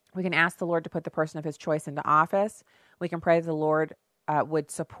 We can ask the Lord to put the person of his choice into office. We can pray the Lord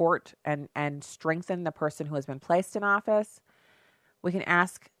would support and strengthen the person who has been placed in office. We can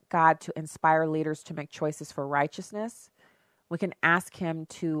ask God to inspire leaders to make choices for righteousness. We can ask him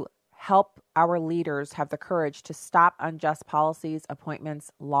to help our leaders have the courage to stop unjust policies,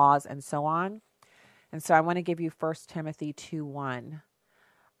 appointments, laws, and so on. And so I want to give you 1 Timothy 2:1.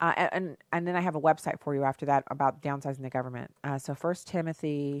 And then I have a website for you after that about downsizing the government. So 1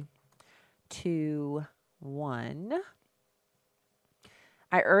 Timothy 2:1.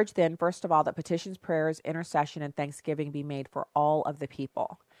 I urge then, first of all, that petitions, prayers, intercession, and thanksgiving be made for all of the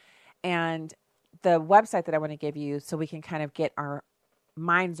people. And the website that I want to give you so we can kind of get our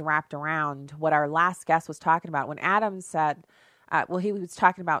minds wrapped around what our last guest was talking about. When Adam said, he was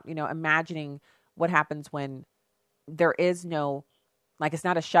talking about, imagining what happens when there is no, like it's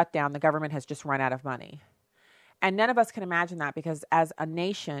not a shutdown, the government has just run out of money. And none of us can imagine that because as a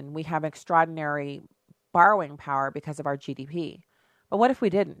nation, we have extraordinary borrowing power because of our GDP. But what if we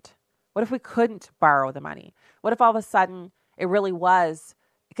didn't? What if we couldn't borrow the money? What if all of a sudden it really was?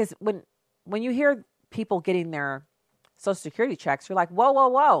 Because when you hear people getting their Social Security checks, you're like, whoa, whoa,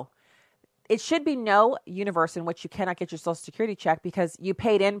 whoa. It should be no universe in which you cannot get your Social Security check because you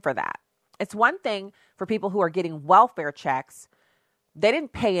paid in for that. It's one thing for people who are getting welfare checks. They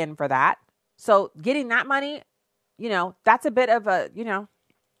didn't pay in for that. So getting that money, that's a bit of a,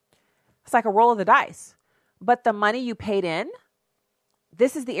 it's like a roll of the dice. But the money you paid in,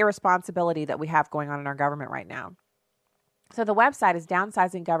 this is the irresponsibility that we have going on in our government right now. So the website is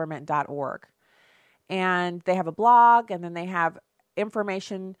downsizinggovernment.org. And they have a blog, and then they have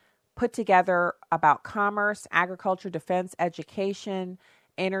information put together about commerce, agriculture, defense, education,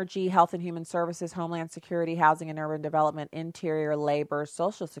 energy, health and human services, homeland security, housing and urban development, interior, labor,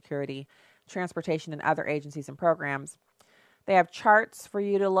 social security, transportation, and other agencies and programs. They have charts for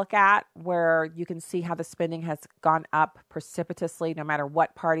you to look at where you can see how the spending has gone up precipitously no matter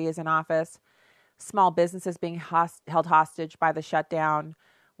what party is in office. Small businesses being held hostage by the shutdown.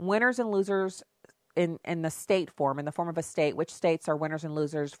 Winners and losers in the state form, in the form of a state. Which states are winners and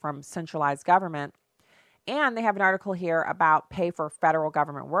losers from centralized government? And they have an article here about pay for federal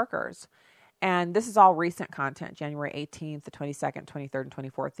government workers. And this is all recent content, January 18th, the 22nd, 23rd, and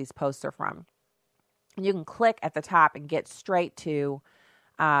 24th. These posts are from. And you can click at the top and get straight to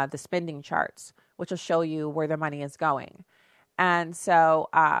the spending charts, which will show you where the money is going. And so,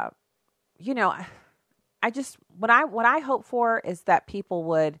 what I hope for is that people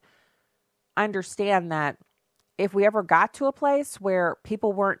would understand that if we ever got to a place where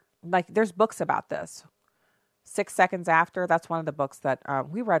people weren't, like, there's books about this. 6 Seconds After, that's one of the books that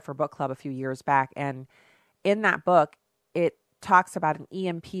we read for book club a few years back. And in that book, it talks about an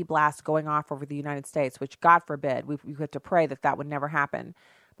EMP blast going off over the United States, which God forbid, we have to pray that would never happen.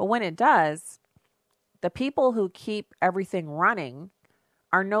 But when it does, the people who keep everything running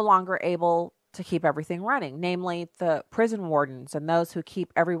are no longer able to keep everything running, namely the prison wardens and those who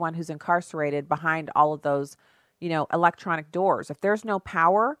keep everyone who's incarcerated behind all of those, electronic doors. If there's no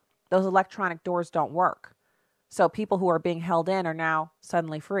power, those electronic doors don't work. So people who are being held in are now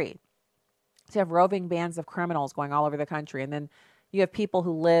suddenly free. So you have roving bands of criminals going all over the country. And then you have people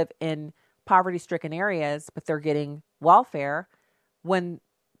who live in poverty-stricken areas, but they're getting welfare when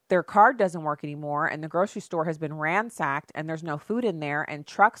their card doesn't work anymore and the grocery store has been ransacked and there's no food in there and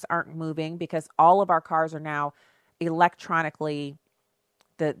trucks aren't moving because all of our cars are now electronically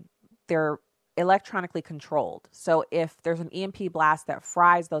controlled. So if there's an EMP blast that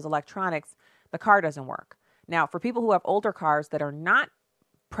fries those electronics, the car doesn't work. Now, for people who have older cars that are not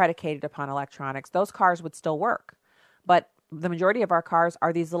predicated upon electronics, those cars would still work. But the majority of our cars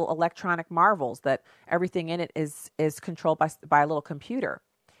are these little electronic marvels that everything in it is controlled by a little computer.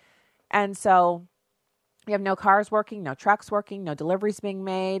 And so you have no cars working, no trucks working, no deliveries being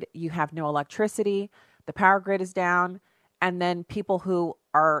made. You have no electricity. The power grid is down. And then people who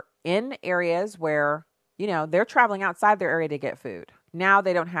are in areas where, they're traveling outside their area to get food. Now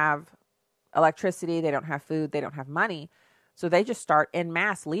they don't have electricity. They don't have food. They don't have money. So they just start en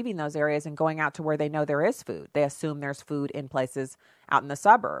masse leaving those areas and going out to where they know there is food. They assume there's food in places out in the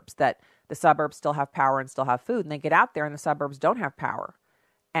suburbs, that the suburbs still have power and still have food. And they get out there and the suburbs don't have power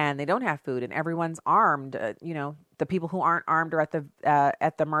and they don't have food and everyone's armed. The people who aren't armed are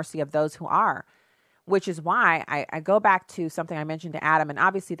at the mercy of those who are, which is why I go back to something I mentioned to Adam. And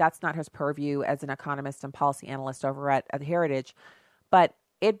obviously that's not his purview as an economist and policy analyst over at Heritage, but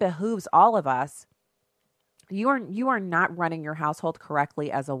it behooves all of us. You are not running your household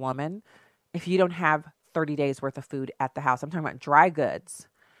correctly as a woman if you don't have 30 days worth of food at the house. I'm talking about dry goods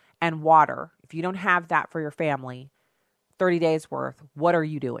and water. If you don't have that for your family, 30 days worth, what are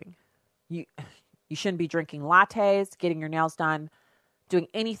you doing? You shouldn't be drinking lattes, getting your nails done, doing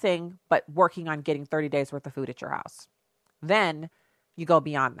anything but working on getting 30 days worth of food at your house. Then you go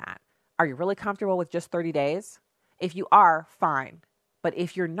beyond that. Are you really comfortable with just 30 days? If you are, fine. But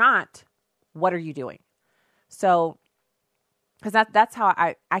if you're not, what are you doing? So, because that's how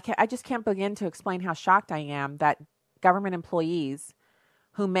I just can't begin to explain how shocked I am that government employees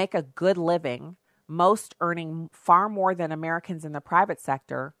who make a good living, most earning far more than Americans in the private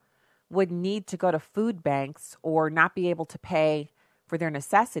sector, would need to go to food banks or not be able to pay for their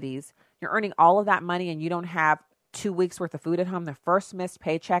necessities. You're earning all of that money and you don't have 2 weeks worth of food at home, the first missed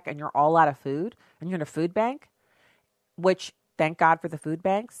paycheck, and you're all out of food, and you're in a food bank, which thank God for the food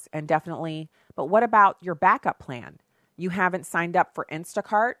banks, and definitely, but what about your backup plan? You haven't signed up for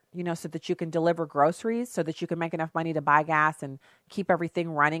Instacart, so that you can deliver groceries, so that you can make enough money to buy gas and keep everything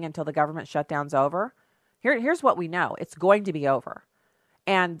running until the government shutdown's over. Here's what we know. It's going to be over.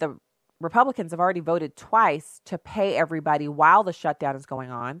 And the Republicans have already voted twice to pay everybody while the shutdown is going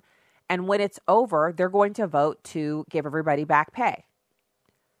on. And when it's over, they're going to vote to give everybody back pay.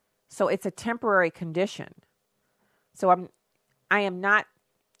 So it's a temporary condition. So I'm not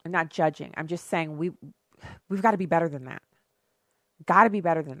judging. I'm just saying we've got to be better than that. Got to be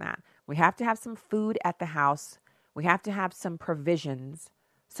better than that. We have to have some food at the house. We have to have some provisions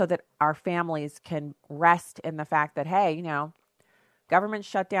so that our families can rest in the fact that, hey, government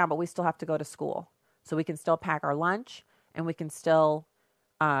shut down, but we still have to go to school. So we can still pack our lunch and we can still,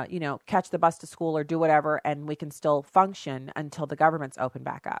 catch the bus to school or do whatever, and we can still function until the government's open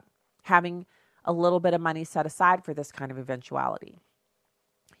back up. Having a little bit of money set aside for this kind of eventuality.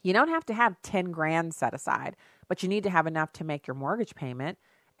 You don't have to have 10 grand set aside, but you need to have enough to make your mortgage payment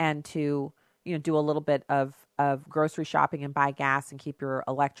and to, do a little bit of grocery shopping and buy gas and keep your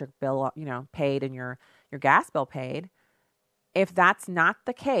electric bill, paid and your gas bill paid. If that's not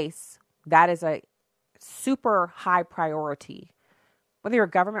the case, that is a super high priority, whether you're a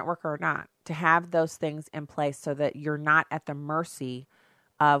government worker or not, to have those things in place so that you're not at the mercy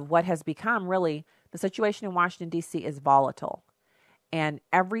of what has become really the situation in Washington, D.C. is volatile. And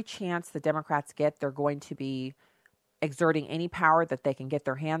every chance the Democrats get, they're going to be exerting any power that they can get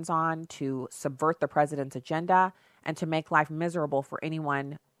their hands on to subvert the president's agenda and to make life miserable for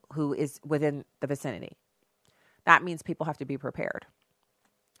anyone who is within the vicinity. That means people have to be prepared.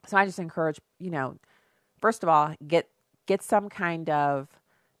 So I just encourage, first of all, get some kind of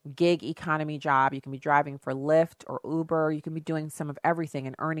gig economy job. You can be driving for Lyft or Uber. You can be doing some of everything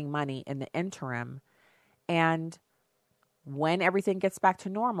and earning money in the interim. And when everything gets back to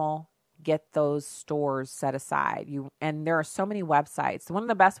normal, get those stores set aside. And there are so many websites. One of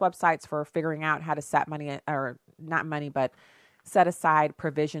the best websites for figuring out how to set money, or not money, but set aside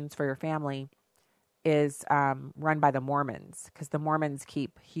provisions for your family is run by the Mormons, because the Mormons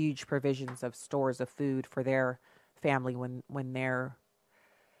keep huge provisions of stores of food for their family when they're,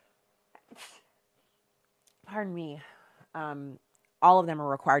 pardon me, all of them are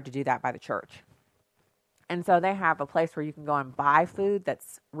required to do that by the church. And so they have a place where you can go and buy food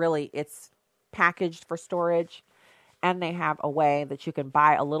that's really, it's packaged for storage. And they have a way that you can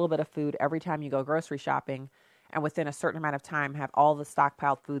buy a little bit of food every time you go grocery shopping, and within a certain amount of time have all the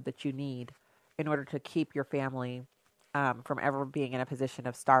stockpiled food that you need in order to keep your family from ever being in a position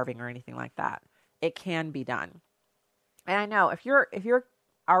of starving or anything like that. It can be done. And I know if you're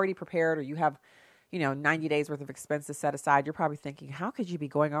already prepared, or you have, 90 days worth of expenses set aside, you're probably thinking, how could you be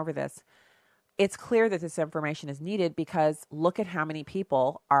going over this? It's clear that this information is needed, because look at how many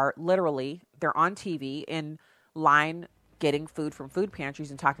people are literally, they're on TV in line getting food from food pantries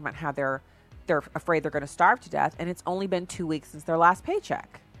and talking about how they're afraid they're going to starve to death, and it's only been 2 weeks since their last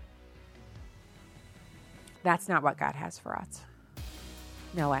paycheck. That's not what God has for us.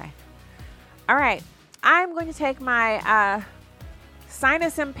 No way. All right. I'm going to take my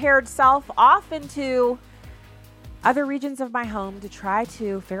sinus-impaired self off into other regions of my home to try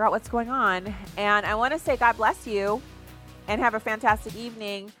to figure out what's going on. And I want to say God bless you and have a fantastic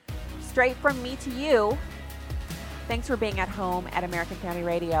evening. Straight from me to you. Thanks for being at home at American Family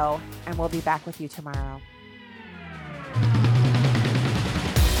Radio, and we'll be back with you tomorrow.